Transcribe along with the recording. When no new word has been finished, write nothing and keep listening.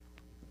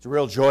It's a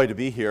real joy to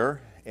be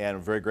here, and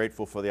I'm very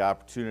grateful for the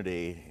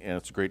opportunity, and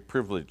it's a great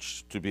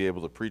privilege to be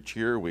able to preach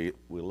here. We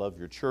love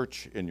your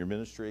church and your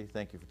ministry.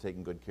 Thank you for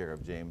taking good care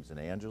of James and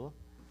Angela.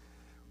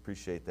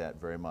 Appreciate that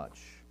very much.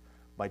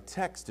 My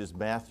text is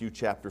Matthew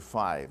chapter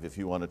 5, if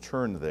you want to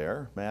turn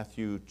there.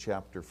 Matthew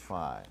chapter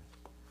 5.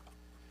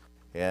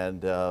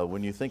 And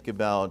when you think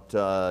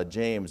about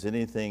James,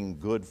 anything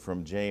good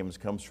from James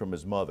comes from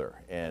his mother,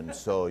 and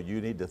so you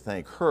need to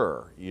thank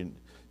her. You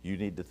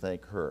need to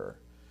thank her.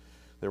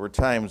 There were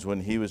times when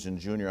he was in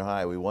junior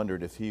high, we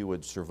wondered if he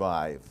would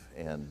survive,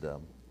 and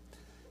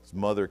his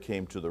mother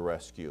came to the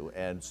rescue,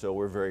 and so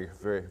we're very,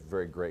 very,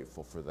 very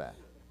grateful for that.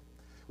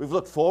 We've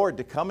looked forward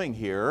to coming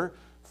here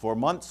for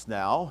months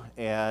now,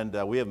 and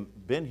we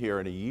haven't been here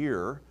in a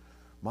year.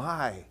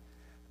 My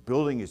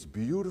building is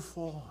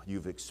beautiful.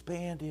 You've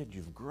expanded,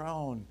 you've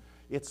grown.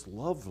 It's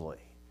lovely,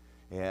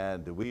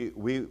 and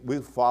we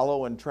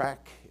follow and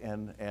track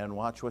and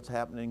watch what's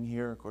happening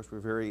here. Of course, we're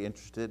very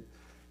interested.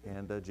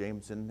 And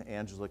James and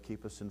Angela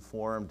keep us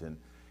informed,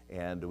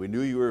 and we knew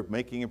you were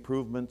making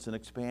improvements and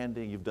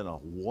expanding. You've done a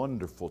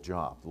wonderful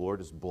job. The Lord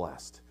is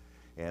blessed,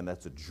 and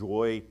that's a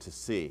joy to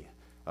see.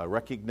 I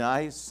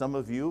recognize some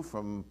of you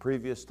from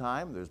previous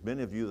time. There's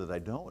many of you that I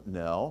don't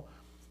know,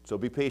 so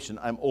be patient.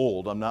 I'm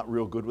old. I'm not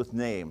real good with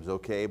names,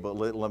 okay? But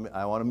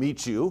I want to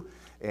meet you,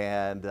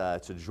 and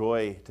it's a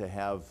joy to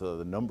have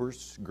the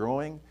numbers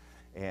growing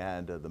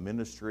and the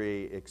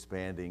ministry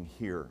expanding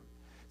here.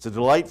 It's a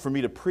delight for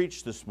me to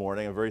preach this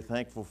morning. I'm very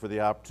thankful for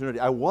the opportunity.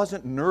 I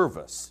wasn't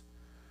nervous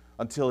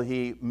until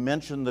he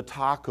mentioned the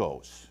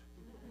tacos.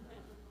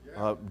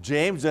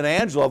 James and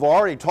Angela have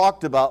already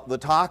talked about the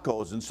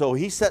tacos, and so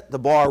he set the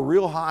bar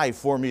real high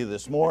for me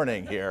this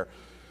morning here.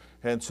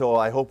 And so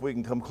I hope we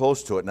can come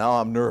close to it. Now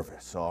I'm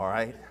nervous, all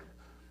right?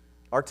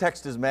 Our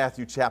text is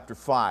Matthew chapter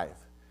 5.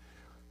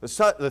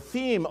 The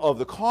theme of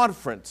the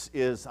conference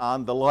is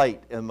on the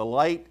light and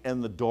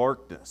the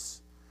darkness.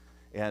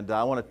 And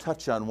I want to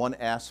touch on one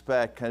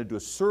aspect, kind of do a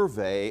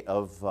survey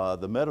of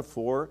the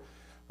metaphor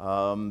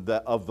of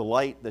the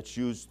light that's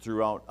used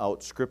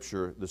throughout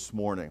Scripture this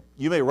morning.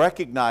 You may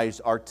recognize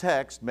our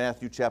text,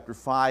 Matthew chapter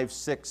 5,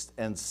 6,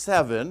 and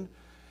 7,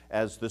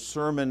 as the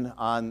Sermon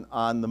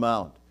on the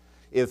Mount.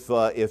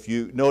 If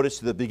you notice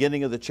at the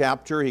beginning of the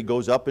chapter, he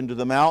goes up into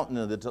the mountain,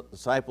 and the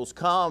disciples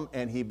come,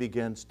 and he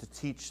begins to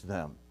teach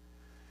them.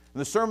 And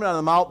the Sermon on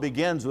the Mount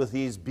begins with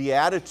these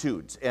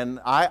Beatitudes,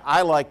 and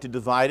I like to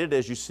divide it,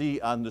 as you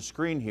see on the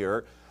screen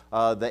here,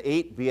 the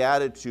 8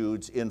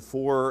 Beatitudes in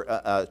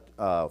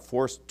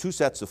two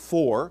sets of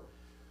 4.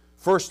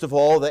 First of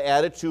all, the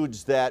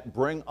attitudes that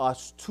bring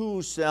us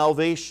to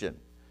salvation.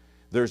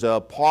 There's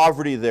a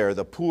poverty there,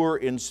 the poor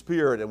in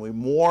spirit, and we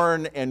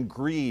mourn and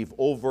grieve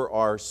over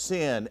our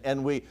sin,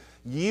 and we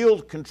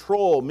yield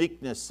control.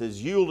 Meekness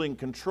is yielding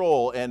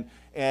control,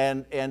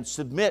 and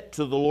submit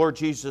to the Lord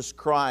Jesus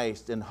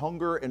Christ, and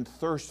hunger and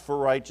thirst for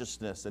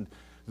righteousness. And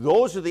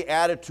those are the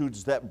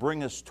attitudes that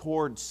bring us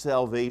towards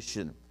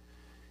salvation.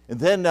 And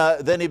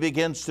then he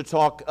begins to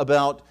talk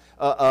about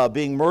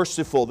being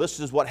merciful.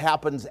 This is what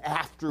happens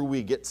after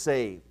we get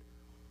saved.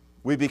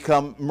 We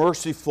become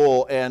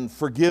merciful and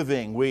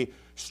forgiving. We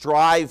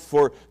strive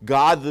for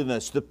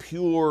godliness, the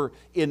pure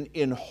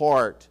in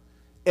heart.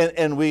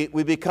 And we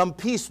become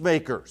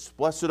peacemakers.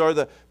 Blessed are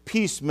the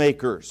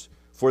peacemakers,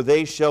 for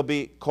they shall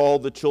be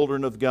called the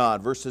children of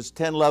God. Verses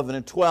 10, 11,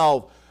 and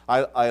 12,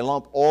 I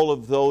lump all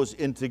of those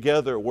in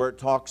together, where it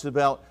talks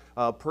about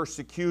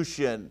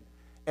persecution.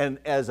 And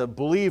as a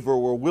believer,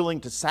 we're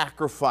willing to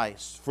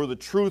sacrifice for the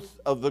truth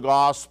of the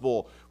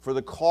gospel, for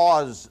the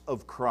cause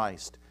of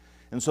Christ.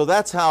 And so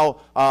that's how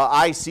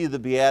I see the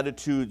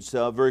Beatitudes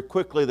very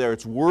quickly there.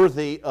 It's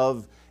worthy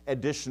of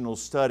additional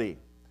study.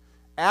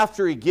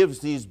 After he gives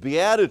these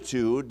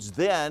Beatitudes,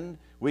 then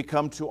we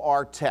come to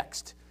our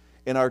text.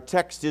 And our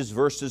text is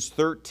verses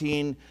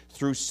 13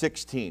 through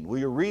 16. Will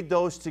you read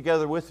those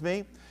together with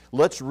me?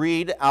 Let's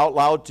read out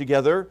loud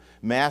together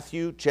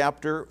Matthew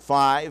chapter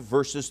 5,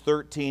 verses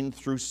 13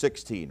 through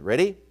 16.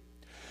 Ready?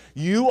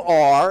 You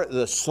are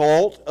the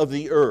salt of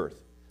the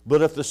earth.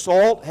 But if the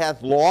salt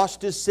hath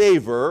lost his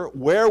savor,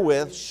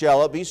 wherewith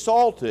shall it be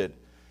salted?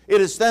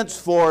 It is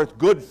thenceforth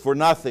good for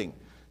nothing,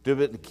 to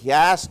be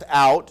cast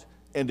out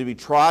and to be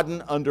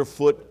trodden under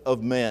foot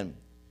of men.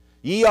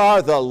 Ye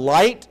are the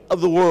light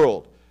of the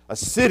world. A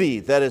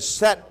city that is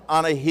set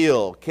on a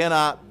hill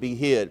cannot be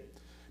hid.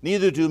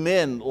 Neither do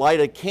men light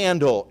a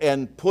candle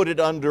and put it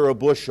under a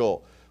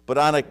bushel, but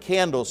on a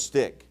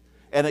candlestick,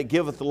 and it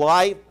giveth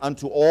light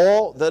unto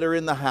all that are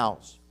in the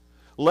house.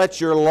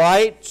 Let your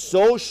light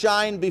so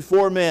shine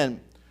before men,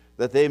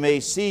 that they may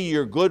see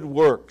your good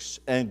works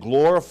and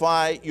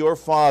glorify your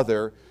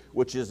Father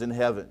which is in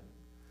heaven.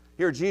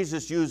 Here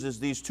Jesus uses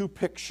these two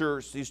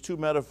pictures, these two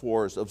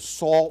metaphors of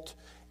salt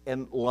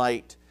and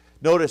light.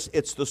 Notice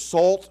it's the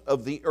salt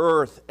of the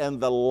earth and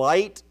the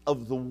light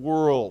of the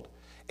world.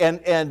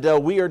 And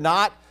we are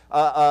not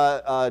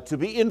to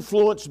be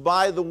influenced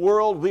by the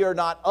world. We are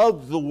not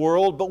of the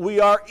world, but we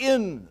are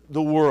in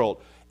the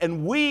world.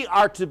 and we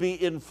are to be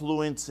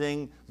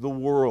influencing the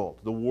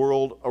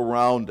world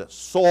around us.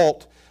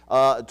 Salt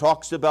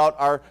talks about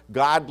our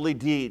godly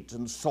deeds,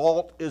 and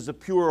salt is a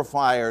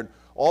purifier. And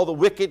all the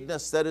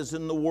wickedness that is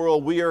in the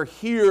world, we are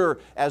here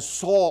as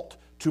salt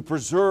to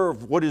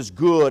preserve what is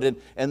good,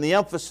 and the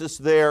emphasis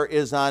there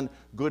is on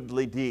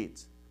goodly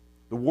deeds.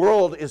 The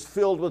world is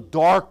filled with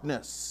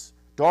darkness,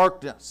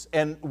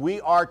 and we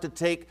are to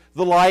take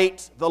the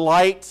light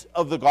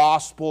of the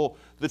gospel,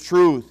 the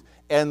truth,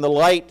 and the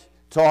light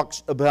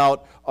talks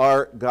about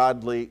our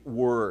godly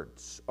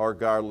words,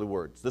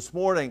 This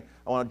morning,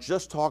 I want to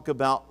just talk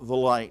about the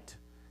light.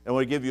 I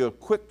want to give you a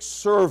quick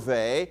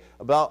survey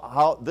about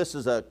how this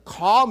is a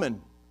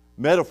common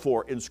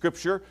metaphor in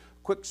Scripture.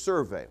 Quick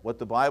survey, what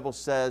the Bible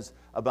says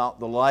about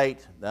the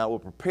light that will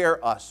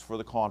prepare us for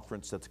the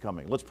conference that's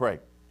coming. Let's pray.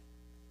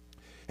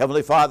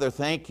 Heavenly Father,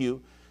 thank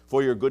you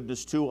for your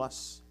goodness to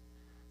us.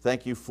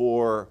 Thank you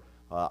for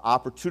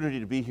opportunity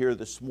to be here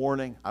this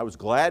morning. I was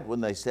glad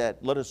when they said,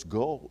 let us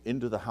go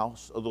into the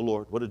house of the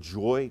Lord. What a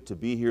joy to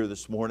be here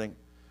this morning.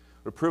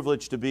 What a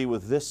privilege to be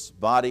with this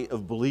body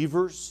of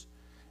believers.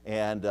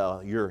 And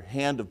your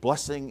hand of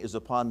blessing is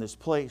upon this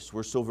place.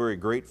 We're so very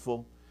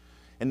grateful.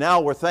 And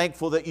now we're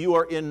thankful that you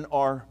are in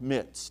our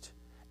midst.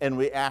 And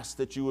we ask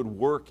that you would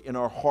work in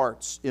our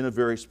hearts in a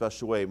very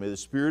special way. May the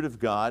Spirit of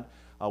God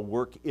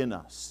work in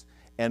us.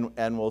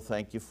 And we'll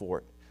thank you for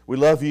it. We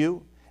love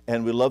you,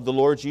 and we love the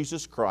Lord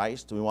Jesus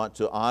Christ. We want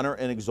to honor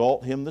and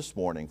exalt him this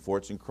morning. For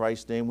it's in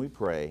Christ's name we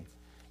pray.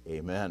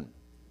 Amen.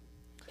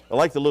 I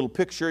like the little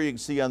picture you can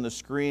see on the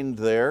screen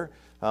there.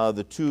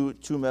 The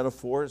two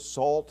metaphors,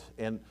 salt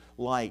and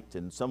light.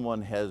 And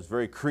someone has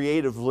very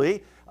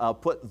creatively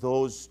put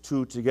those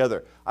two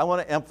together. I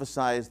want to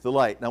emphasize the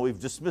light. Now, we've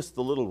dismissed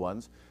the little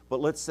ones, but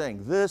let's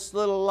sing. This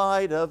little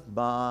light of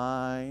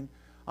mine,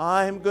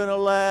 I'm going to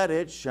let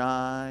it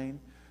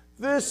shine.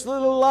 This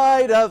little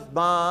light of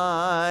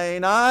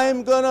mine,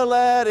 I'm going to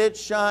let it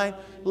shine.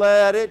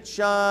 Let it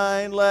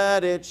shine,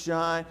 let it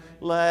shine,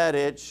 let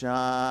it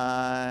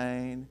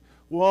shine.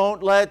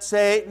 Won't let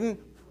Satan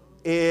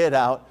it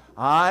out.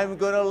 I'm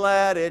going to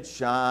let it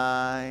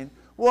shine.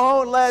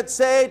 Won't let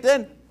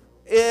Satan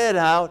it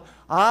out.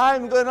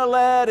 I'm going to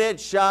let it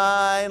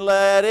shine,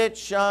 let it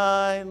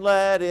shine,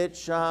 let it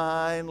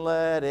shine,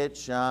 let it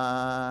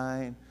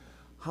shine.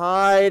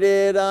 Hide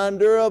it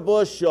under a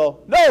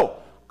bushel. No,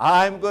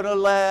 I'm going to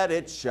let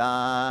it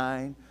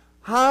shine.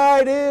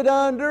 Hide it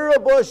under a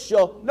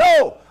bushel.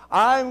 No,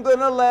 I'm going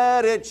to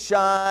let it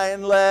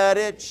shine, let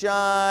it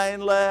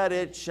shine, let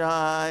it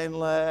shine,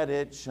 let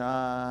it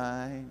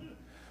shine.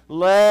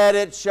 Let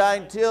it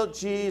shine till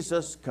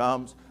Jesus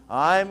comes.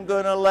 I'm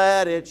going to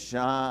let it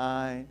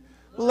shine.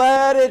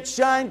 Let it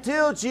shine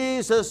till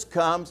Jesus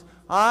comes.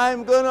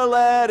 I'm going to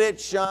let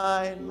it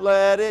shine.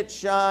 Let it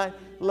shine.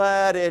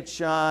 Let it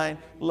shine.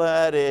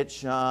 Let it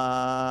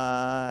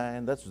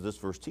shine. That's what this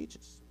verse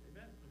teaches.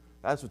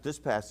 That's what this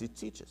passage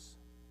teaches.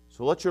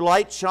 So let your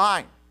light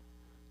shine.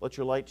 Let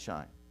your light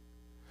shine.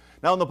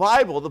 Now in the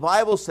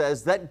Bible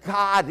says that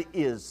God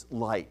is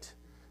light.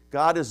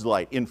 God is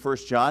light. In 1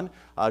 John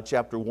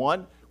chapter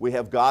 1, we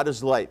have God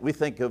is light. We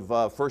think of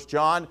 1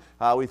 John,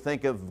 we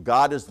think of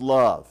God as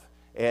love.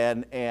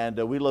 And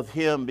we love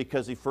him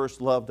because he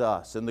first loved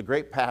us. And the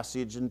great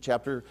passage in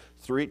chapter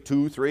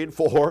 2, 3, and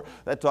 4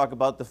 that talk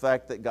about the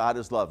fact that God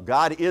is love.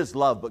 God is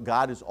love, but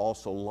God is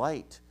also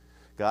light.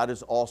 God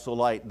is also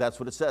light. That's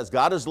what it says.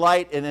 God is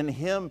light, and in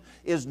him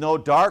is no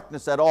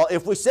darkness at all.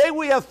 If we say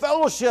we have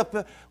fellowship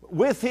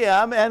with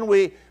him and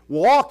we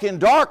walk in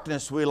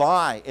darkness, we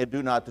lie and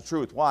do not the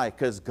truth. Why?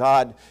 Because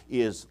God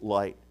is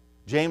light.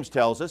 James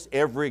tells us,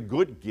 every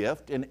good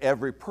gift and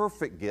every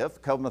perfect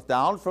gift cometh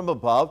down from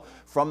above,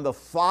 from the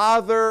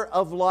Father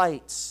of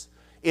lights,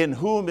 in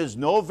whom is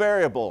no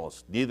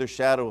variables, neither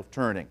shadow of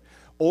turning.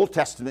 Old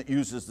Testament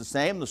uses the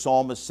same. The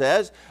psalmist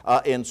says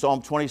in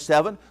Psalm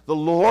 27, the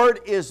Lord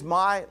is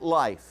my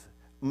life,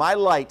 my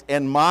light,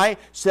 and my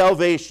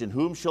salvation.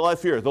 Whom shall I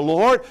fear? The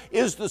Lord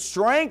is the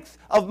strength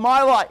of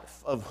my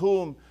life. Of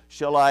whom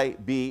shall I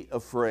be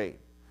afraid?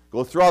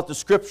 Go throughout the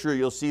Scripture,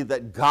 you'll see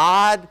that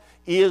God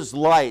is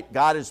light.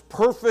 God is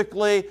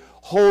perfectly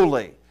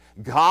holy.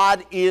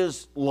 God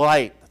is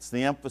light. That's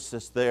the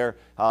emphasis there.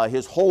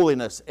 His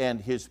holiness and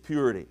his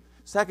purity.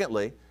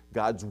 Secondly,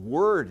 God's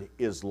word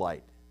is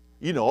light.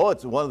 You know,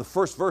 it's one of the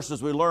first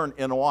verses we learn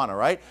in Awana,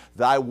 right?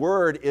 Thy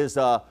word is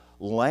a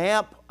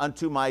lamp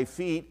unto my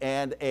feet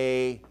and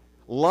a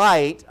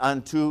light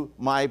unto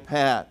my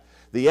path.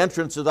 The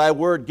entrance of thy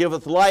word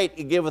giveth light,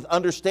 it giveth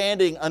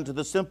understanding unto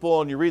the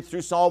simple. And you read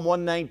through Psalm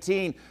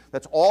 119,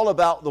 that's all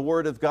about the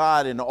word of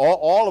God, and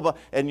all about,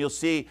 and you'll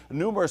see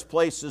numerous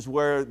places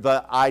where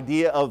the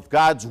idea of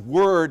God's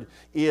word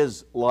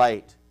is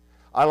light.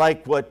 I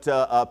like what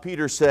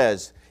Peter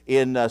says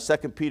in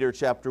 2 Peter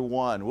chapter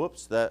 1.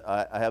 Whoops,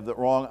 I have that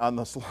wrong on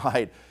the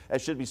slide.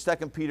 That should be 2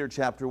 Peter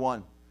chapter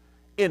 1.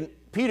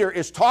 Peter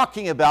is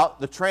talking about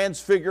the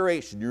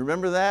transfiguration. You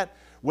remember that?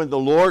 When the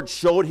Lord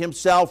showed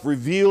himself,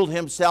 revealed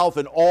himself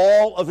in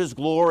all of his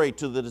glory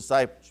to the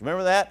disciples.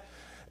 Remember that?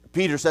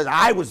 Peter says,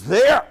 I was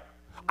there.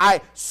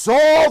 I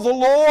saw the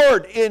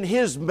Lord in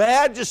his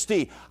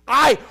majesty.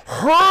 I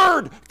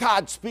heard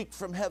God speak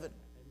from heaven.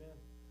 Amen.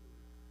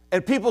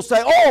 And people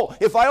say, oh,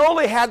 if I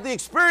only had the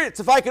experience,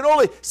 if I could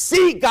only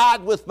see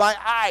God with my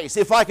eyes,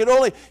 if I could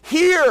only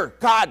hear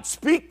God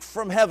speak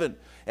from heaven.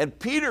 And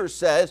Peter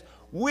says,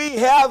 we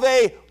have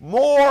a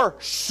more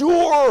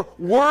sure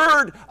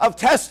word of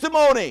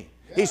testimony.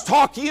 Yeah. He's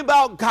talking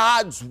about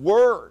God's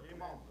word.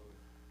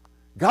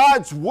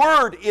 God's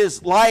word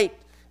is light.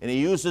 And he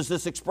uses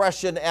this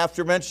expression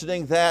after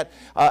mentioning that.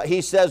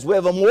 He says, we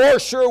have a more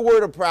sure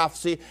word of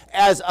prophecy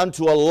as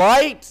unto a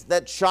light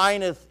that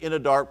shineth in a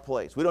dark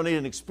place. We don't need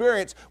an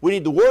experience. We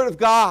need the word of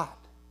God.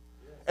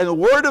 And the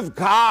word of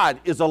God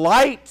is a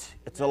light.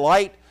 It's a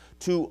light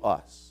to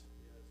us.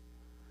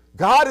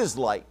 God is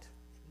light.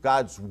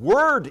 God's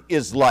word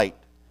is light.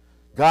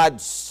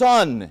 God's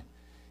Son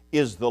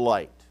is the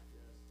light.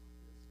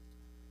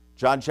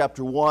 John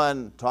chapter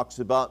 1 talks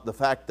about the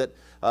fact that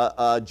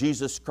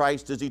Jesus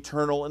Christ is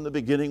eternal. In the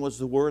beginning was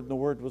the Word, and the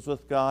Word was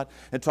with God.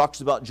 It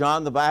talks about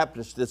John the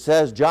Baptist. It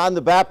says, John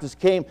the Baptist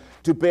came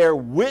to bear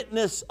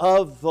witness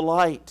of the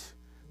light,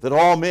 that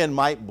all men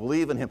might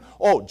believe in him.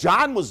 Oh,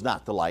 John was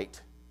not the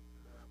light,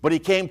 but he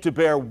came to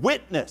bear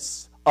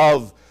witness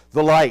of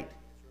the light.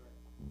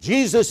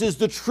 Jesus is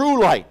the true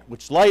light,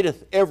 which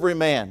lighteth every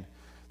man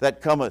that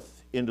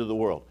cometh into the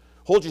world.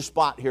 Hold your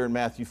spot here in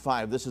Matthew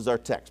 5. This is our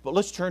text. But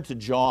let's turn to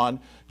John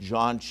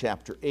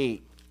chapter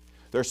 8.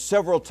 There are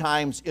several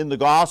times in the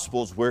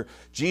Gospels where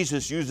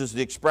Jesus uses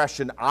the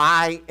expression,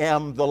 I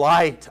am the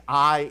light.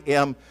 I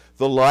am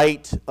the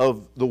light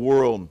of the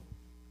world.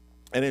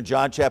 And in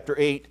John chapter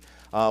 8,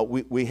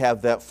 we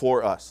have that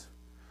for us.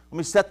 Let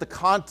me set the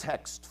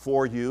context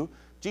for you.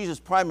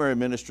 Jesus' primary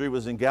ministry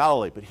was in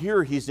Galilee, but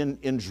here he's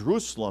in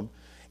Jerusalem.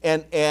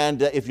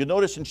 And if you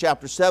notice in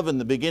chapter 7,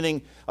 the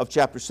beginning of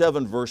chapter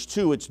 7, verse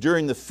 2, it's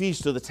during the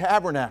Feast of the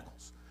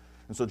Tabernacles.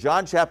 And so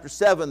John chapter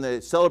 7,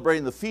 they're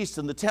celebrating the feast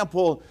in the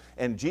temple,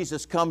 and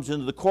Jesus comes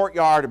into the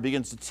courtyard and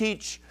begins to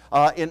teach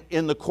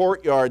in the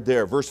courtyard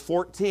there. Verse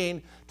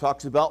 14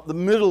 talks about the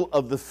middle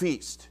of the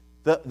feast,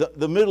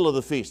 the middle of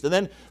the feast. And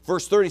then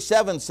verse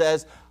 37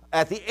 says,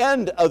 at the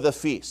end of the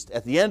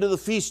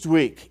feast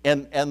week,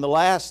 and the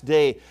last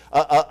day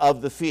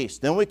of the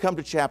feast. Then we come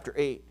to chapter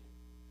 8.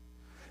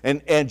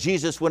 And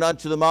Jesus went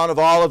unto the Mount of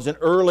Olives, and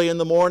early in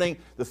the morning,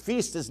 the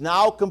feast is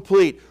now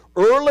complete.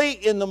 Early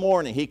in the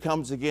morning, he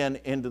comes again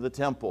into the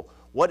temple.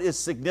 What is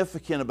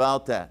significant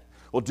about that?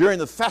 Well, during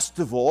the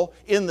festival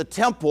in the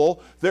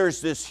temple, there's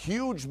this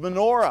huge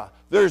menorah.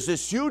 There's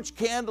this huge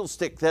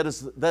candlestick that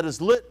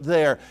is lit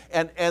there,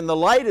 and the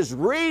light is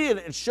radiant.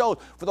 It shows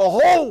for the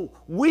whole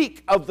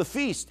week of the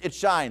feast it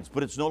shines,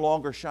 but it's no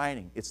longer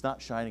shining. It's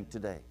not shining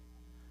today.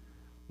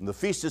 And the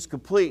feast is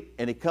complete,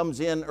 and he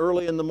comes in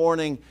early in the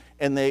morning,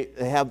 and they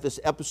have this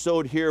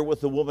episode here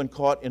with the woman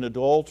caught in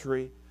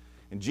adultery.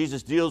 And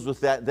Jesus deals with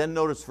that. Then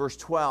notice verse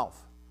 12.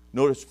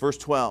 Notice verse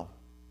 12.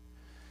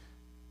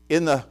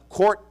 In the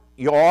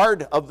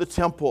courtyard of the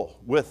temple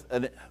with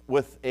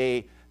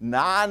a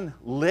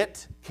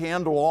non-lit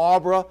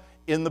candelabra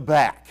in the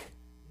back,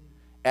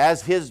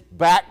 as his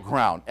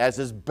background, as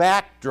his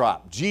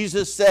backdrop,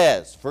 Jesus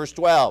says, verse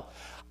 12,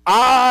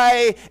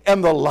 I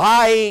am the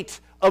light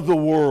of the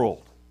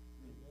world.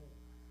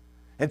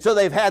 And so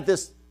they've had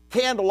this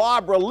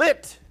candelabra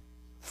lit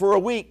for a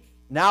week.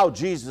 Now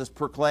Jesus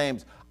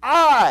proclaims,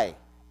 I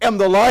am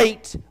the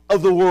light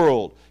of the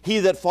world. He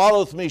that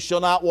followeth me shall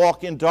not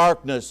walk in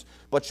darkness,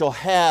 but shall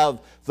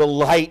have the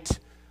light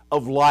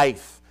of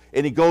life.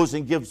 And he goes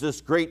and gives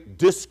this great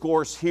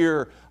discourse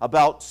here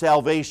about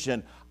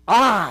salvation.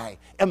 I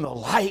am the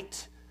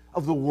light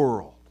of the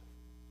world.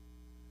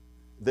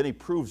 Then he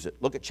proves it.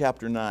 Look at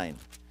chapter 9.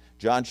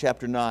 John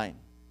chapter 9.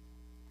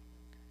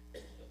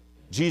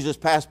 Jesus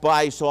passed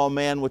by, he saw a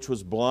man which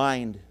was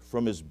blind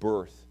from his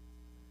birth.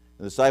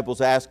 The disciples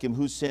asked him,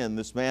 who sinned,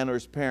 this man or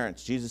his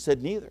parents? Jesus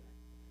said, neither.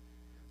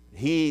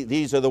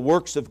 These are the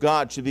works of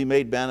God should be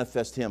made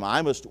manifest him.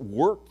 I must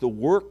work the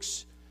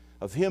works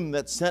of him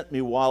that sent me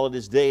while it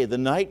is day. The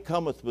night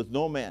cometh with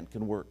no man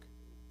can work.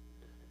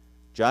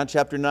 John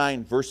chapter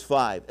 9, verse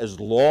 5. As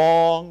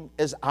long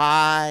as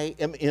I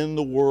am in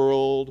the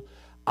world,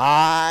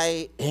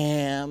 I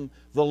am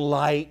the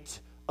light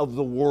of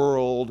the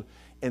world.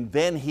 And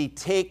then he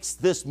takes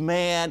this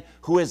man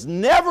who has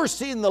never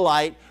seen the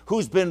light,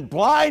 who's been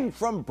blind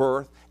from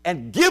birth,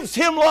 and gives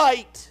him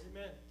light.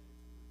 Amen.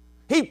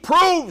 He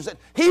proves that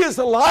he is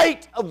the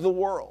light of the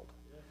world.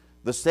 Yeah.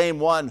 The same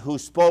one who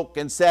spoke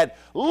and said,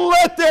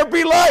 let there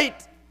be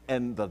light.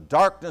 And the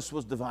darkness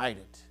was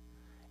divided.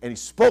 And he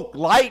spoke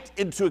light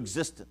into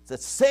existence.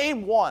 That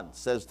same one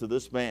says to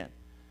this man,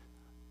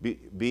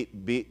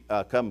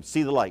 come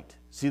see the light.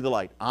 See the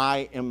light.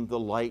 I am the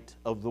light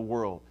of the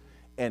world.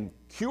 And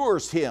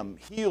cures him,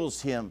 heals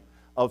him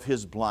of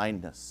his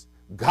blindness.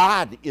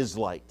 God is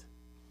light.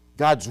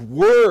 God's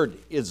word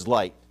is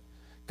light.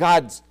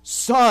 God's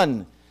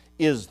Son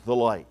is the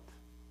light.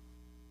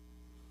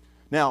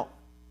 Now,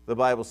 the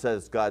Bible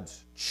says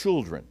God's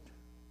children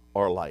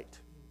are light.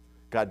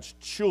 God's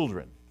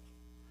children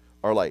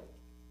are light.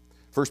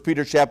 1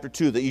 Peter chapter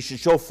 2, that you should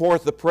show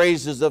forth the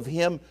praises of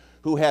him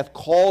who hath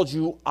called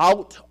you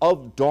out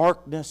of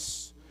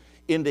darkness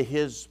into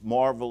his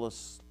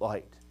marvelous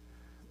light.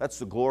 That's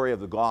the glory of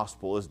the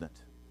gospel, isn't it?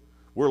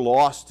 We're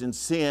lost in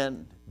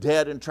sin,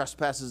 dead in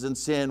trespasses and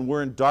sin.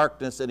 We're in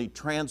darkness, and he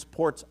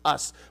transports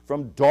us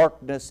from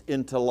darkness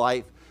into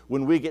life.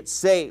 When we get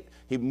saved,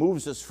 he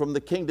moves us from the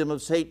kingdom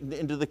of Satan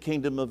into the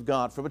kingdom of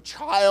God, from a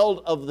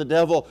child of the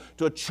devil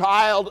to a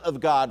child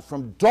of God,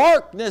 from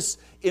darkness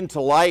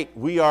into light.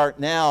 We are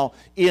now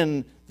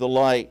in the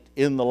light,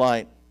 in the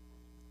light.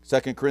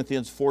 2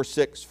 Corinthians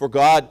 4:6, for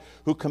God,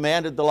 who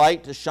commanded the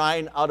light to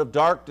shine out of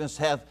darkness,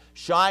 hath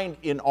shined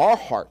in our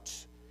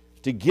hearts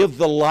to give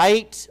the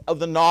light of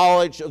the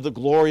knowledge of the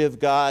glory of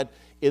God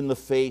in the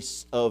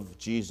face of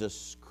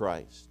Jesus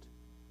Christ.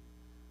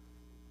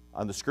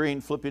 On the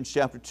screen, Philippians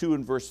chapter 2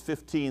 and verse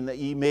 15, that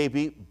ye may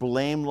be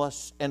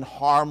blameless and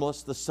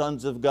harmless, the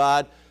sons of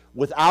God,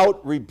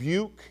 without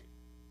rebuke,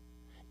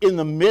 in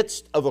the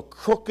midst of a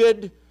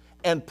crooked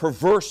and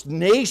perverse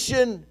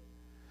nation,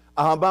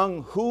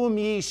 among whom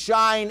ye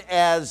shine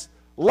as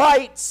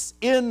lights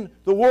in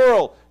the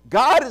world.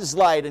 God is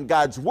light, and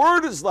God's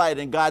Word is light,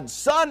 and God's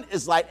Son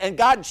is light, and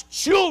God's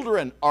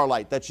children are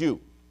light. That's you.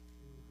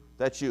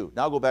 That's you.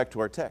 Now go back to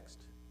our text.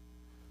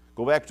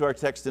 Go back to our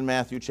text in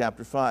Matthew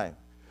chapter 5.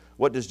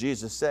 What does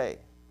Jesus say?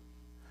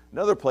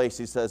 Another place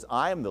he says,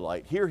 I am the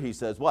light. Here he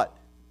says what?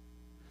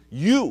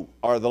 You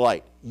are the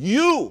light.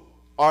 You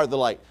are the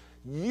light.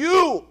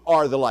 You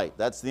are the light.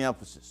 That's the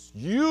emphasis.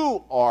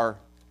 You are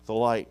the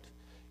light.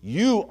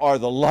 You are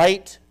the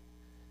light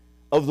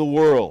of the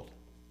world.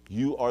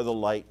 You are the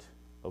light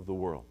of the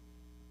world.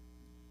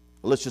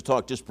 Let's just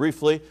talk just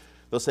briefly.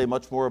 They'll say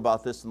much more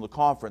about this in the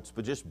conference,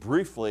 but just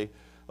briefly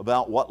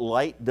about what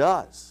light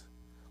does.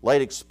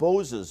 Light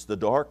exposes the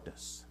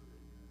darkness.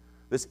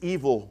 This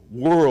evil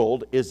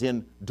world is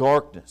in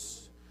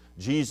darkness.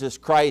 Jesus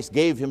Christ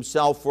gave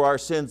himself for our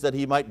sins that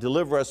he might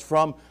deliver us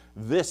from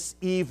this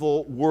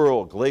evil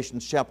world.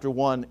 Galatians chapter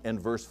 1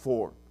 and verse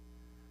 4.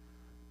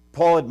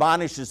 Paul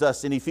admonishes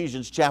us in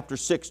Ephesians chapter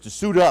 6 to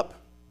suit up.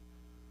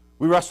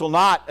 We wrestle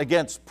not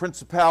against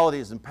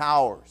principalities and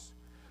powers.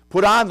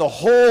 Put on the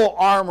whole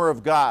armor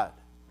of God.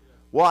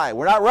 Why?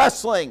 We're not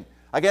wrestling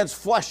against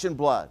flesh and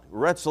blood.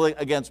 We're wrestling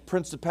against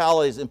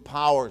principalities and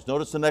powers.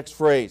 Notice the next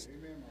phrase.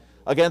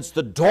 Against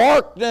the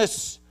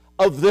darkness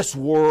of this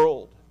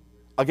world.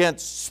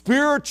 Against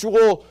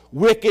spiritual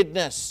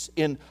wickedness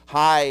in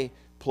high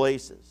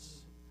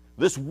places.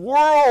 This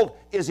world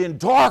is in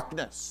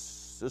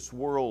darkness. This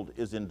world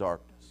is in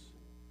darkness.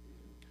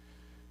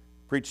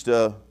 Preached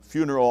a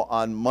funeral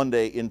on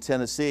Monday in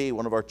Tennessee.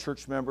 One of our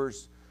church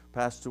members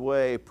passed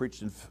away.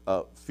 Preached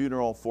a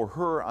funeral for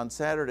her on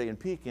Saturday in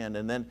Pekin,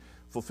 and then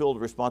fulfilled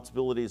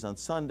responsibilities on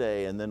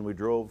Sunday, and then we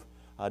drove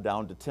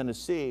down to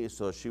Tennessee,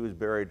 so she was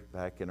buried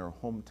back in her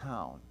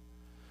hometown.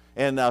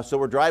 And so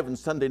we're driving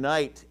Sunday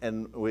night,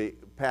 and we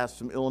passed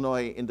from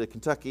Illinois into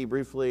Kentucky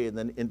briefly, and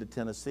then into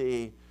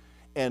Tennessee,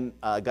 and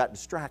got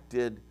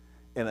distracted,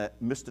 and I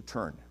missed a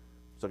turn.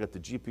 So I got the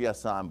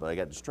GPS on, but I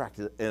got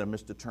distracted, and I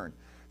missed a turn.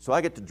 So I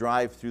get to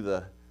drive through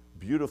the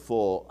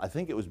beautiful, I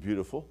think it was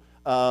beautiful,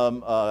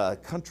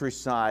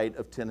 countryside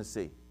of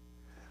Tennessee.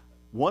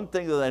 One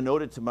thing that I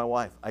noted to my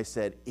wife, I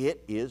said,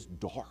 it is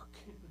dark.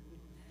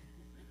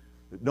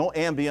 No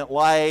ambient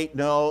light,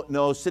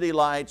 no city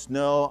lights,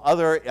 no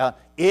other.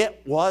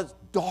 It was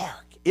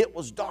dark. It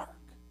was dark.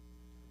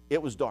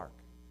 It was dark,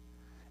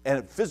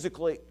 and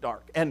physically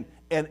dark. And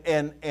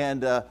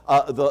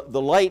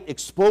the light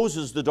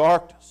exposes the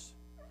darkness.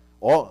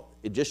 Oh,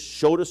 it just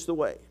showed us the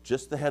way.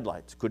 Just the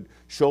headlights could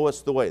show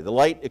us the way. The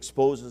light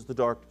exposes the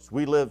darkness.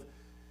 We live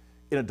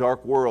in a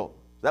dark world.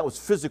 That was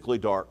physically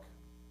dark.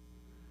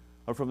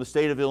 I'm from the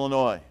state of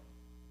Illinois.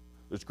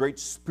 There's great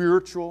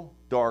spiritual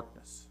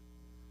darkness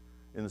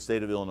in the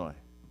state of Illinois.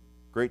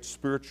 Great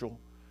spiritual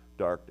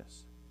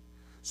darkness.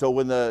 So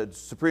when the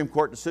Supreme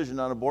Court decision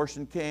on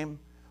abortion came,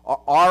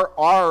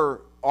 our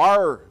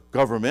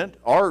government,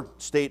 our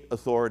state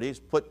authorities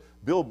put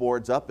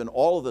billboards up in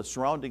all of the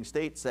surrounding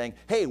states saying,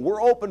 hey,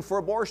 we're open for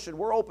abortion,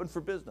 we're open for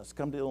business.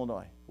 Come to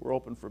Illinois, we're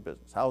open for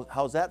business.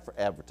 How's that for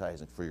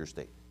advertising for your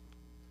state?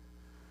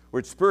 We're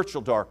in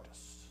spiritual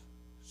darkness.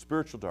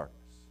 Spiritual darkness.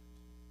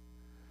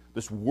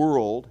 This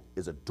world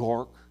is a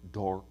dark,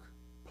 dark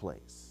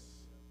place.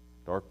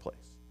 Dark place.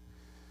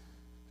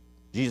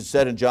 Jesus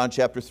said in John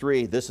chapter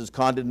 3, this is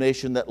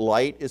condemnation that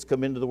light is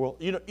come into the world.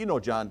 You know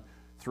John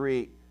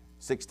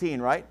 3:16,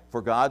 right?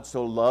 For God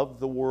so loved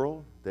the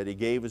world that he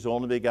gave his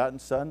only begotten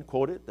Son,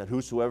 quote it, that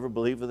whosoever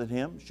believeth in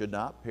him should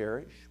not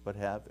perish, but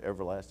have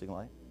everlasting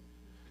life.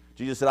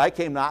 Jesus said, I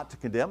came not to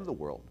condemn the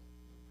world,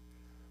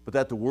 but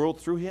that the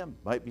world through him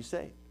might be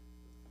saved.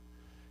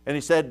 And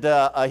he said,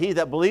 he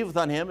that believeth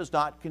on him is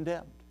not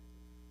condemned.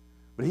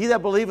 But he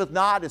that believeth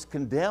not is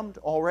condemned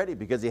already,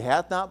 because he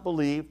hath not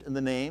believed in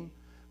the name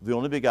of the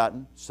only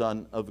begotten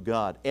Son of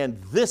God.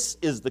 And this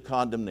is the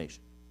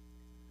condemnation.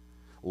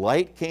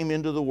 Light came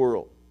into the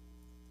world,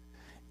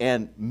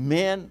 and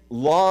men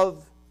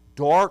love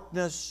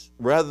darkness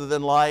rather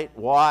than light.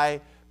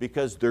 Why?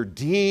 because their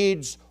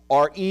deeds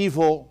are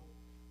evil.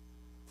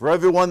 For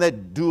everyone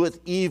that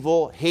doeth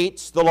evil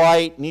hates the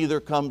light,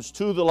 neither comes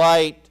to the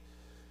light,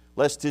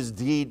 lest his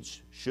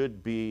deeds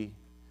should be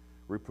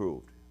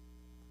reproved.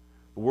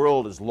 The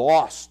world is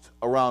lost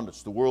around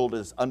us. The world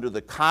is under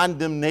the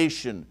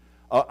condemnation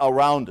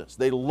around us.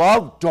 They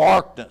love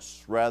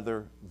darkness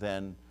rather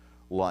than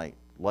light.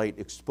 Light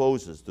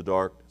exposes the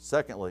darkness.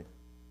 Secondly,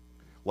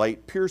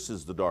 light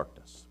pierces the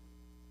darkness.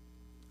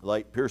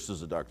 Light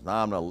pierces the darkness.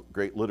 Now, I'm a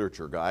great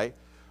literature guy.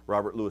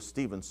 Robert Louis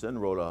Stevenson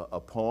wrote a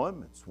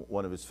poem. It's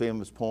one of his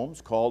famous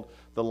poems called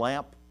The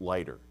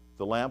Lamplighter.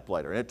 The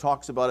Lamplighter. And it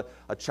talks about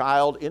a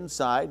child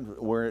inside,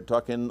 we're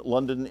talking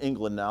London,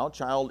 England now,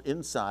 child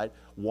inside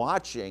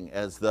watching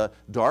as the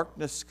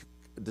darkness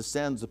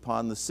descends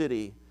upon the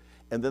city,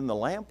 and then the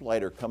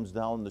lamplighter comes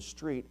down the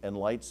street and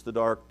lights the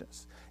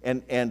darkness.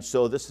 And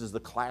so this is the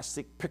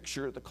classic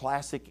picture, the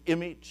classic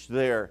image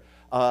there.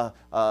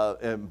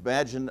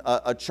 Imagine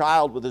a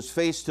child with his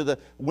face to the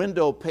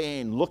window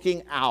pane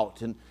looking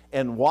out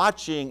and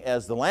watching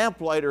as the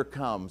lamplighter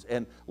comes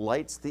and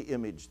lights the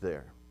image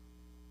there.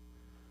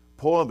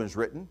 Poem is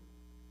written.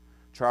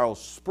 Charles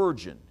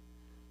Spurgeon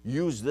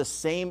used the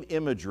same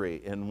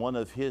imagery in one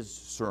of his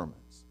sermons.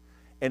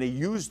 And he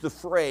used the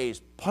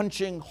phrase,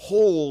 punching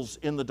holes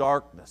in the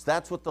darkness.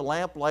 That's what the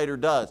lamplighter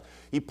does.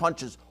 He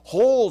punches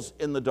holes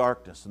in the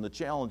darkness. And the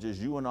challenge is,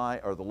 you and I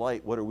are the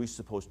light. What are we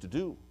supposed to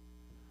do?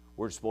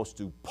 We're supposed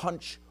to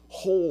punch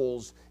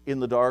holes in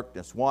the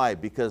darkness. Why?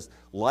 Because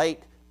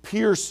light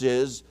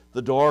pierces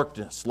the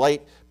darkness.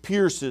 Light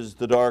pierces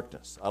the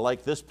darkness. I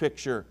like this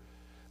picture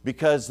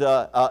because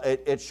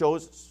it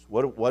shows us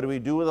what do we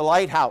do with a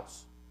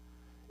lighthouse?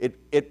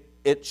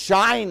 It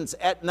shines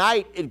at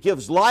night. It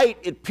gives light.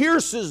 It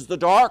pierces the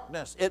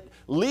darkness. It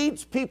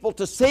leads people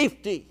to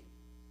safety.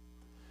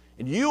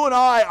 And you and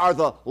I are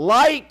the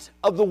light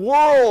of the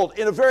world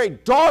in a very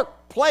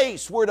dark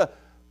place. We're to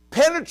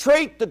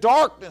penetrate the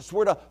darkness.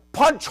 We're to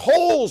punch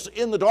holes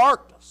in the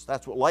darkness.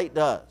 That's what light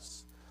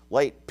does.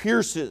 Light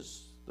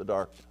pierces the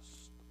darkness.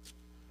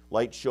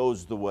 Light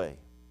shows the way.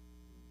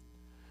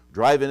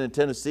 Driving in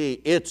Tennessee,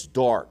 it's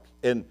dark.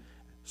 And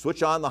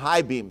switch on the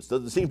high beams.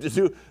 Doesn't seem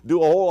to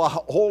do a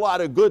whole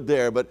lot of good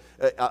there, but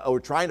we're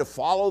trying to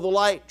follow the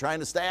light, trying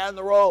to stay on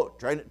the road,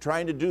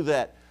 trying to do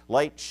that.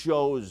 Light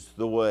shows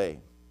the way.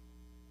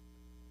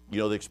 You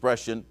know the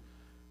expression,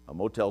 a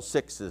Motel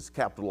 6 is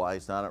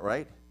capitalized on it,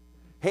 right?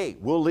 Hey,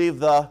 we'll leave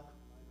the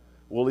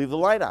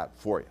light on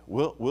for you.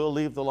 We'll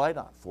leave the light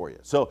on for you.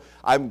 So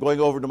I'm going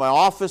over to my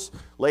office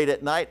late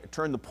at night, I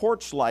turn the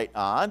porch light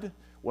on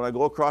when I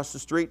go across the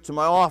street to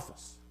my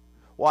office.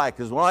 Why?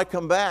 Because when I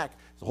come back,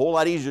 it's a whole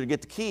lot easier to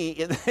get the key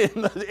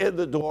in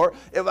the door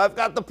if I've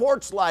got the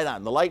porch light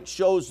on. The light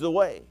shows the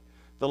way.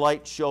 The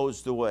light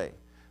shows the way.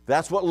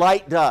 That's what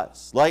light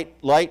does.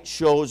 Light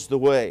shows the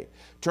way.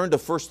 Turn to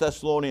 1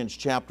 Thessalonians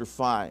chapter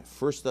 5.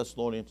 1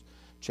 Thessalonians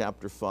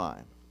chapter 5.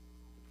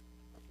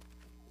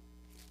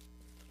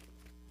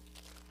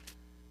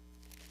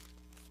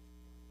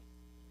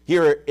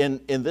 Here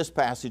in this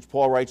passage,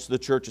 Paul writes to the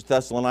church of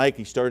Thessalonica.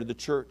 He started the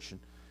church. And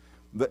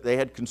they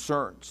had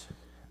concerns.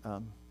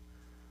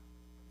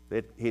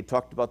 He had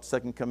talked about the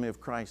second coming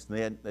of Christ,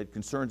 and they had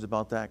concerns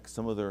about that because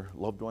some of their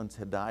loved ones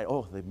had died.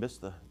 Oh, they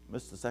missed the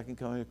second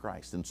coming of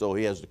Christ. And so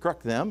he has to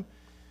correct them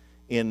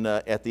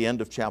at the end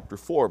of chapter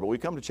 4. But we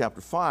come to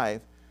chapter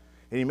 5,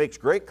 and he makes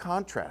great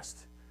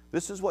contrast.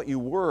 This is what you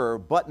were,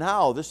 but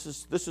now. This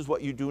is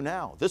what you do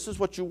now. This is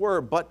what you were,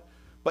 but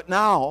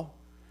now.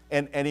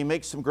 And he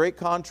makes some great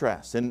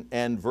contrasts.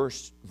 And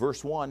verse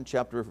 1,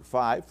 chapter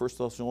 5, 1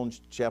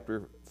 Thessalonians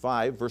chapter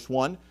 5, verse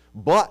 1,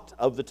 but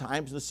of the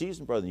times and the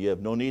season, brethren, you have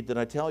no need that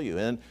I tell you.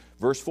 And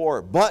verse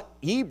 4, but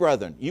ye,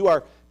 brethren, you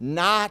are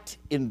not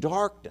in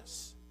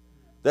darkness,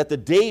 that the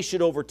day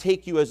should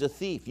overtake you as a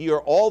thief. Ye are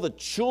all the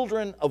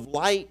children of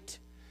light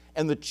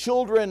and the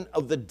children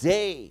of the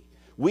day.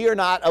 We are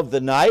not of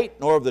the night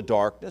nor of the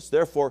darkness.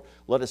 Therefore,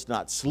 let us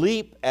not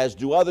sleep as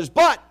do others,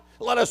 but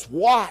let us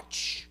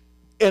watch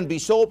and be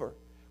sober.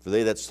 For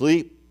they that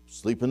sleep,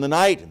 sleep in the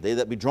night, and they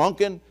that be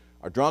drunken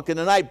are drunk in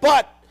the night.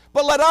 But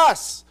let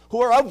us,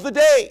 who are of the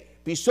day,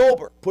 be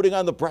sober, putting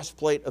on the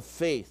breastplate of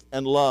faith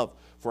and love,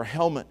 for a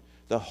helmet,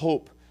 the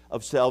hope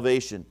of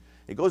salvation.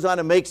 It goes on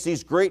and makes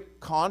these great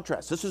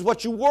contrasts. This is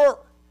what you were.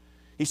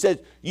 He says,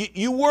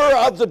 you were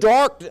of the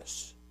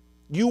darkness.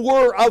 You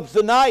were of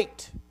the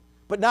night.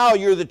 But now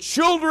you're the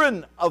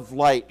children of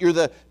light. You're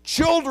the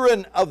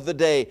children of the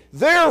day.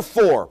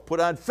 Therefore, put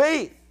on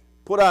faith,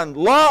 put on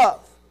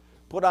love,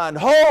 put on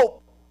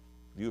hope.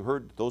 You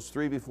heard those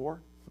three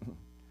before?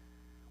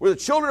 We're the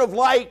children of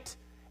light,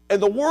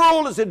 and the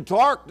world is in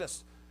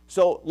darkness.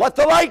 So let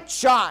the light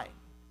shine.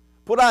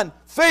 Put on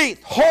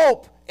faith,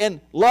 hope, and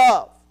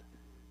love.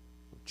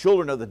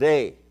 Children of the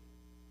day.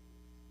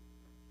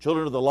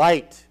 Children of the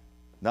light,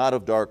 not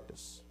of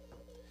darkness.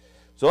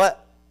 So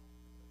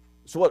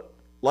what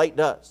light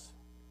does?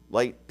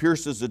 Light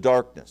pierces the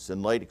darkness,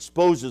 and light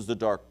exposes the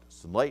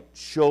darkness, and light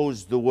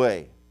shows the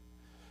way.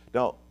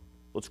 Now,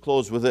 let's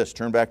close with this.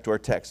 Turn back to our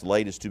text.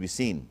 Light is to be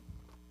seen.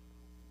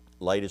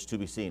 Light is to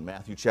be seen.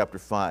 Matthew chapter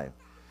 5.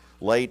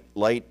 Light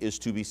is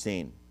to be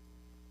seen.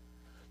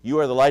 You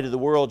are the light of the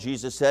world,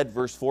 Jesus said,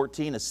 verse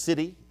 14. A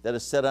city that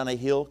is set on a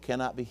hill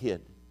cannot be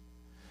hid.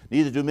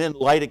 Neither do men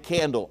light a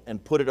candle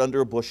and put it under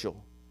a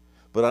bushel,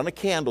 but on a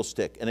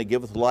candlestick, and it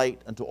giveth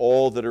light unto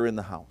all that are in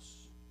the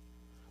house.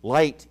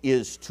 Light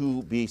is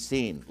to be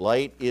seen.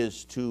 Light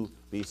is to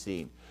be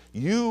seen.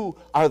 You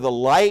are the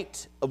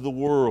light of the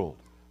world.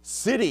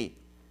 City,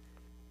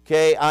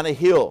 okay, on a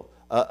hill,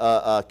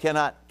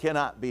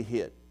 cannot be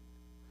hid.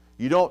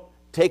 You don't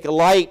take a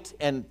light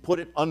and put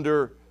it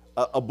under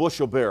a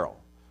bushel barrel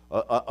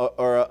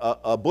or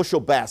a bushel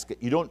basket.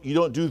 You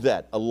don't do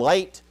that. A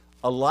light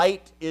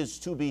is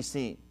to be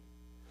seen.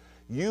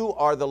 You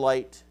are the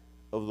light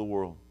of the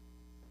world.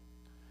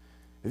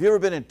 Have you ever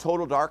been in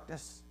total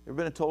darkness? Ever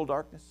been in total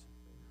darkness?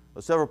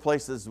 Well, several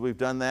places we've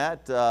done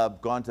that.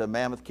 Gone to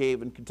Mammoth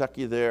Cave in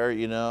Kentucky there,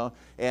 you know,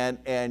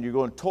 and you're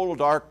going total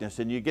darkness,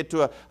 and you get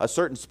to a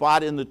certain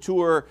spot in the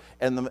tour,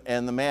 and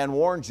the man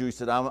warns you. He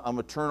said, I'm going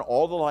to turn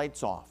all the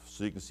lights off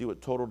so you can see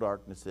what total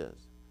darkness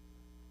is.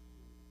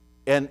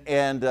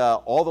 And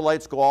all the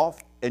lights go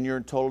off, and you're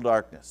in total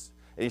darkness.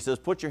 And he says,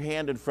 put your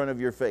hand in front of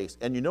your face.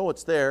 And you know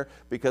it's there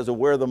because of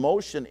where the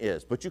motion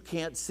is, but you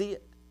can't see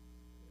it.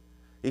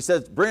 He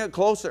says, bring it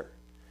closer.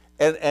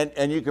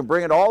 And you can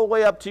bring it all the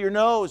way up to your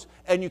nose,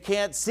 and you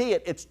can't see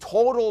it. It's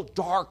total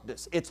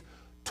darkness. It's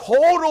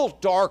total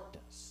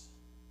darkness.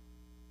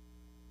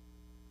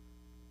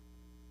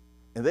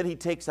 And then he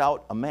takes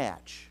out a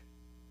match,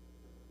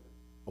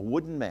 a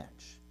wooden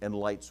match, and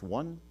lights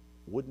one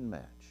wooden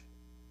match.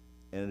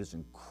 And it is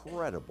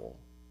incredible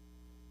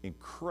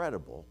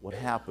what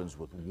happens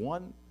with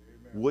one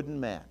wooden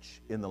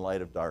match in the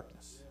light of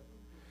darkness.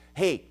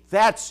 Hey,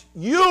 that's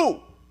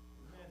you.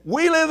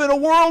 We live in a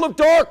world of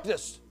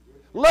darkness.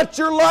 Let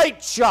your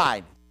light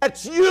shine.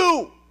 That's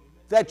you.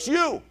 That's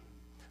you.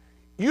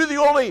 You're the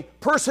only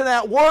person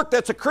at work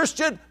that's a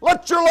Christian.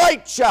 Let your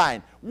light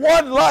shine.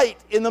 One light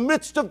in the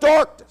midst of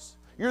darkness.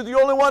 You're the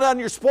only one on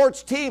your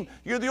sports team.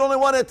 You're the only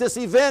one at this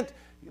event.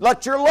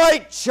 Let your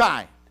light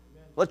shine.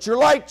 Let your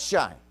light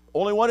shine.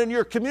 Only one in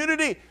your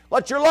community.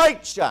 Let your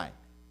light shine.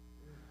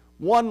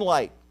 One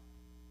light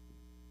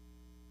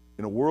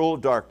in a world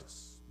of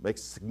darkness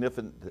makes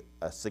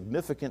a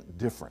significant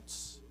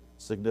difference.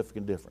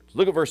 Significant difference.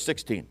 Look at verse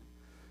 16.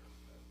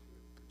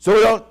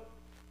 So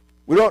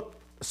we don't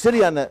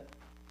city on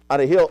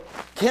a hill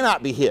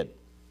cannot be hid.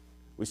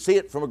 We see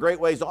it from a great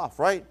ways off,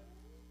 right?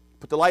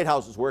 Put the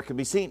lighthouses where it can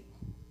be seen.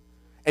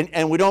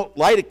 And we don't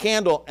light a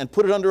candle and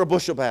put it under a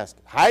bushel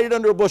basket. Hide it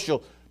under a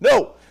bushel.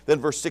 No. Then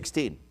verse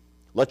 16.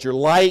 Let your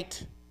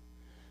light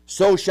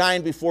so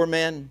shine before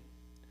men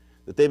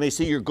that they may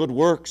see your good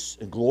works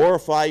and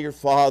glorify your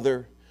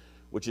Father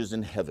which is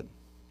in heaven.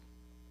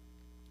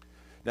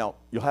 Now,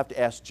 you'll have to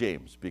ask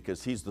James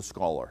because he's the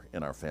scholar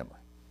in our family.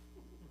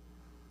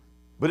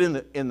 But in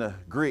the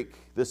Greek,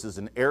 this is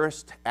an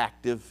aorist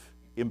active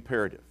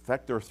imperative. In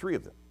fact, there are three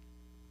of them.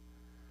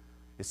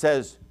 It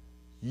says,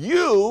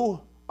 you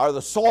are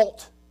the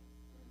salt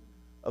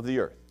of the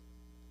earth.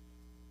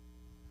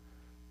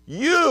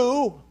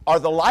 You are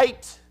the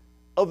light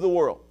of the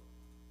world.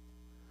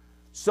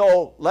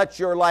 So let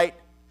your light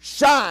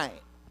shine.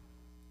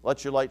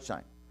 Let your light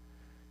shine.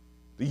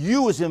 The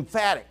you is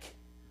emphatic.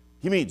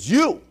 He means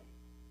you.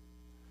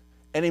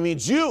 And he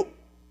means you.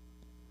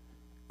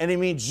 And he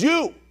means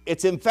you.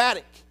 It's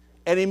emphatic.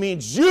 And he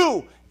means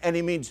you. And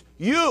he means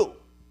you.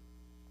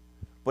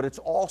 But it's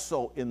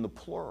also in the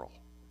plural.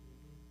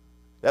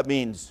 That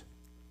means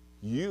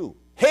you.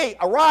 Hey,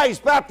 Arise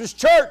Baptist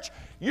Church,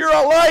 you're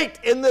a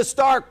light in this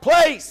dark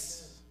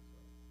place.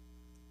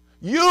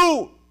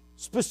 You,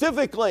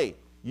 specifically,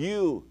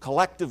 you,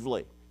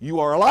 collectively, you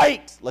are a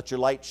light. Let your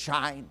light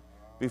shine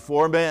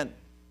before men.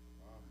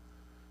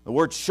 The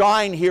word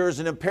shine here is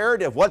an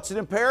imperative. What's an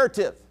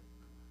imperative?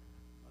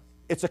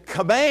 It's a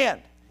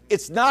command.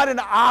 It's not an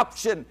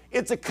option.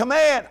 It's a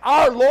command.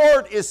 Our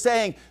Lord is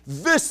saying,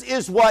 this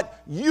is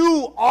what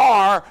you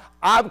are.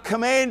 I'm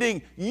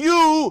commanding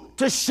you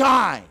to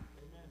shine.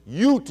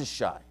 You to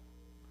shine.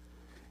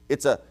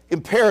 It's an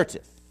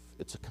imperative.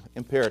 It's an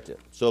imperative.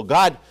 So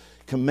God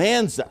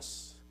commands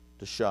us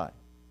to shine.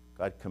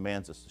 God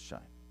commands us to shine.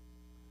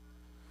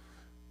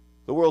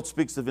 The world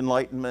speaks of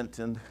enlightenment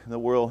and the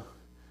world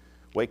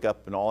wake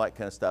up and all that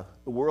kind of stuff.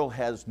 The world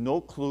has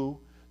no clue.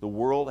 The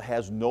world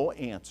has no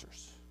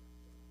answers.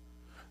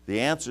 The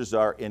answers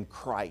are in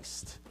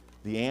Christ.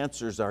 The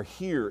answers are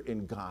here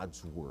in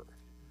God's Word.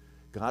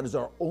 God is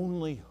our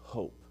only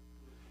hope.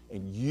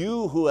 And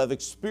you who have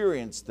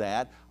experienced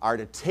that are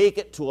to take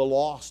it to a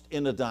lost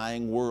and a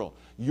dying world.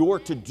 You're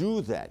to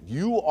do that.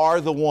 You are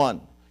the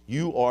one.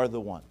 You are the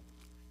one.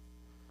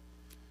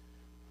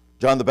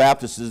 John the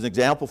Baptist is an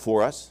example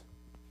for us.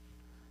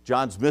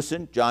 John's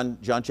mission, John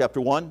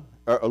chapter 1,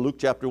 or Luke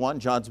chapter 1,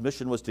 John's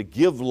mission was to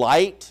give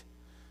light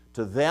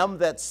to them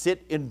that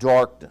sit in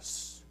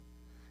darkness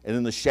and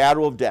in the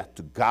shadow of death,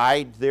 to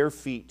guide their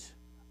feet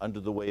unto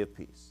the way of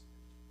peace.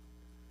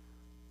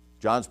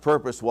 John's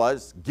purpose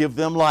was give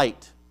them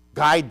light,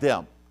 guide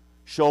them,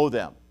 show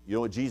them You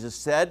know what Jesus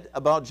said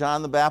about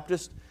John the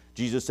Baptist?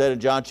 Jesus said in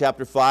John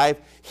chapter 5,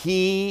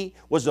 he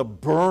was a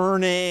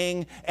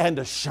burning and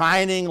a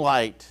shining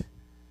light,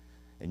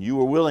 and you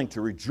were willing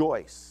to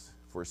rejoice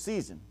for a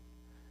season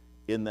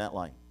in that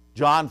light.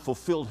 John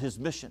fulfilled his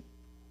mission.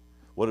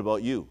 What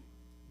about you?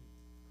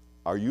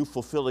 Are you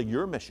fulfilling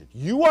your mission?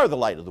 You are the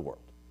light of the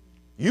world.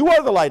 You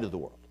are the light of the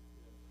world.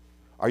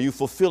 Are you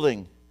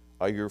fulfilling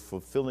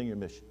your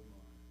mission?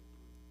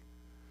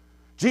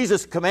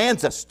 Jesus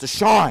commands us to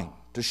shine,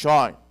 to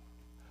shine.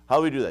 How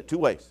do we do that? Two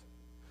ways.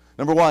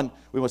 Number one,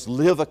 we must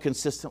live a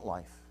consistent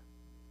life.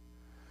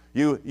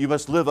 You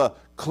must have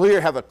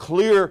a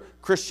clear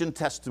Christian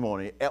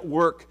testimony. At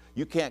work,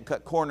 you can't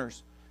cut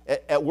corners.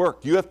 At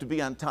work, you have to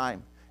be on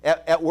time.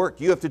 At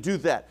work, you have to do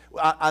that.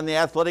 On the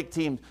athletic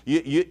team,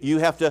 you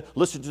have to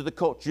listen to the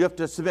coach. You have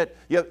to submit.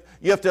 You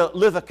have to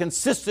live a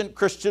consistent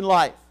Christian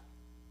life.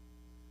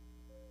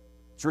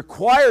 It's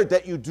required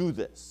that you do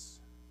this.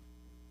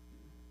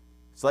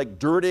 It's like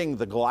dirtying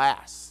the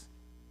glass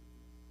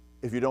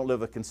if you don't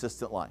live a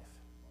consistent life.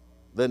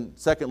 Then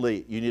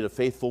secondly, you need a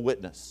faithful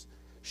witness.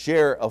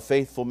 Share a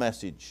faithful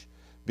message.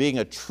 Being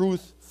a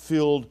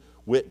truth-filled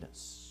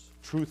witness.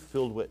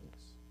 Truth-filled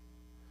witness.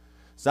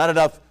 It's not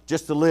enough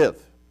just to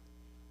live.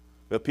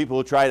 We have people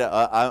who try to,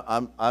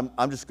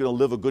 I'm just going to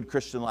live a good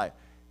Christian life.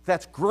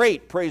 That's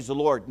great, praise the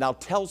Lord. Now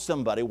tell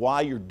somebody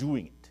why you're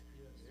doing it.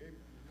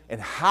 And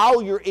how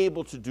you're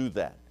able to do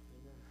that.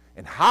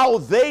 And how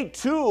they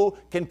too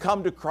can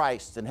come to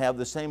Christ and have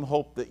the same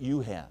hope that you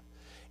have.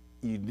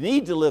 You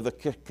need to live a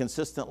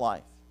consistent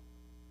life.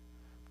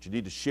 But you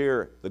need to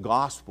share the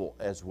gospel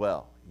as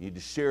well. You need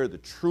to share the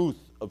truth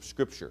of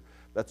Scripture.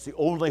 That's the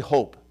only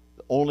hope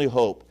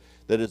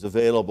that is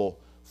available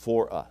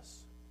for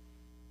us.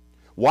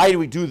 Why do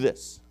we do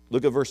this?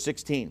 Look at verse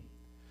 16.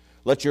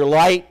 Let your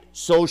light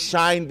so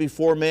shine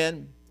before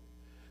men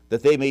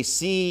that they may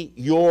see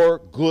your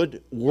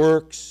good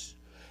works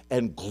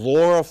and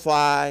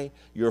glorify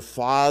your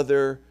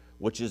Father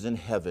which is in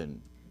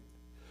heaven.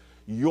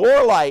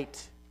 Your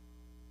light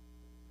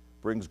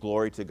brings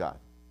glory to God.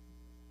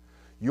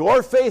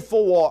 Your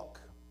faithful walk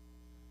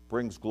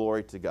brings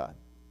glory to God.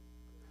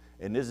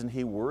 And isn't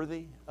He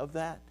worthy of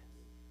that?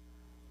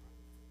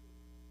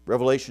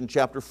 Revelation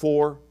chapter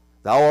 4,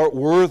 Thou art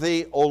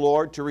worthy, O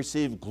Lord, to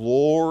receive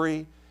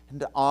glory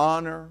and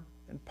honor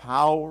and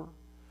power,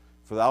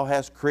 for Thou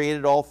hast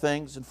created all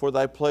things, and for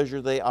Thy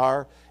pleasure they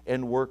are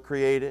and were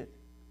created.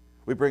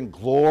 We bring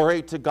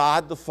glory to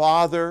God the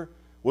Father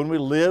when we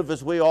live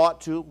as we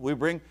ought to. We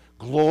bring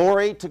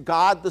glory to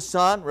God the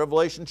Son,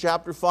 Revelation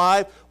chapter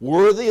 5.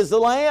 Worthy is the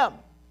Lamb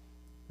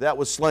that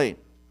was slain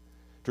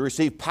to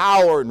receive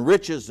power and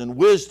riches and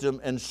wisdom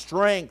and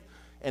strength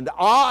and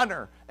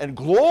honor and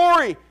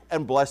glory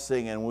and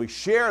blessing. And we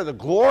share the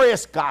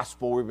glorious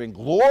gospel. We bring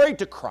glory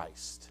to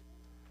Christ.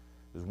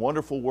 This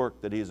wonderful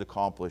work that He has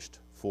accomplished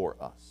for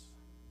us.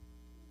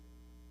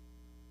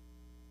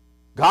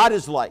 God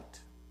is light.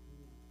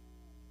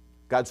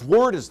 God's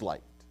Word is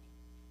light.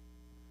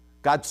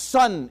 God's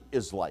Son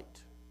is light.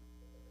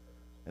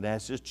 And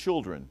as His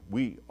children,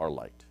 we are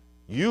light.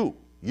 You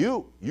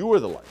are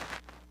the light.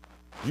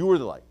 You are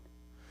the light.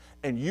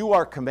 And you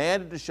are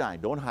commanded to shine.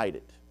 Don't hide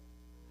it.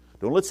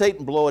 Don't let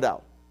Satan blow it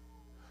out.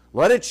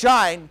 Let it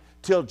shine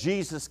till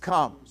Jesus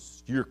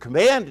comes. You're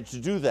commanded to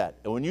do that.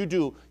 And when you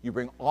do, you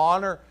bring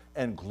honor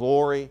and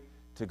glory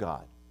to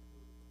God.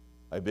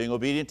 By being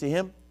obedient to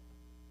Him,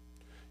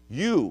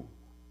 you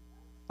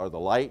are the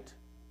light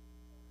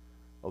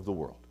of the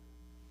world.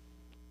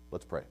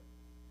 Let's pray.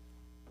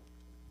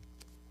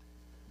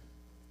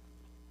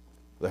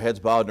 With our heads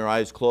bowed and our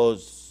eyes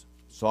closed,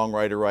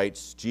 songwriter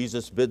writes,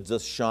 Jesus bids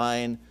us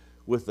shine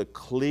with a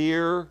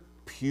clear,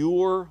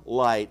 pure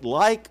light,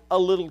 like a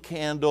little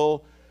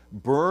candle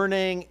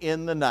burning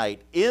in the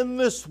night. In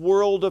this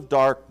world of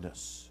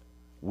darkness,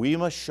 we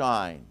must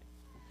shine.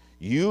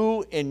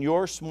 You in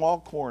your small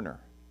corner,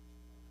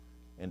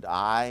 and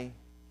I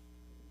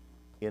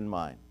in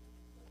mine.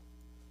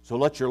 So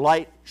let your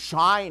light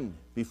shine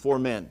before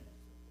men,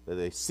 that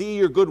they see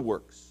your good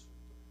works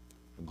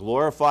and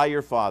glorify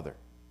your Father,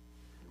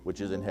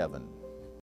 which is in heaven.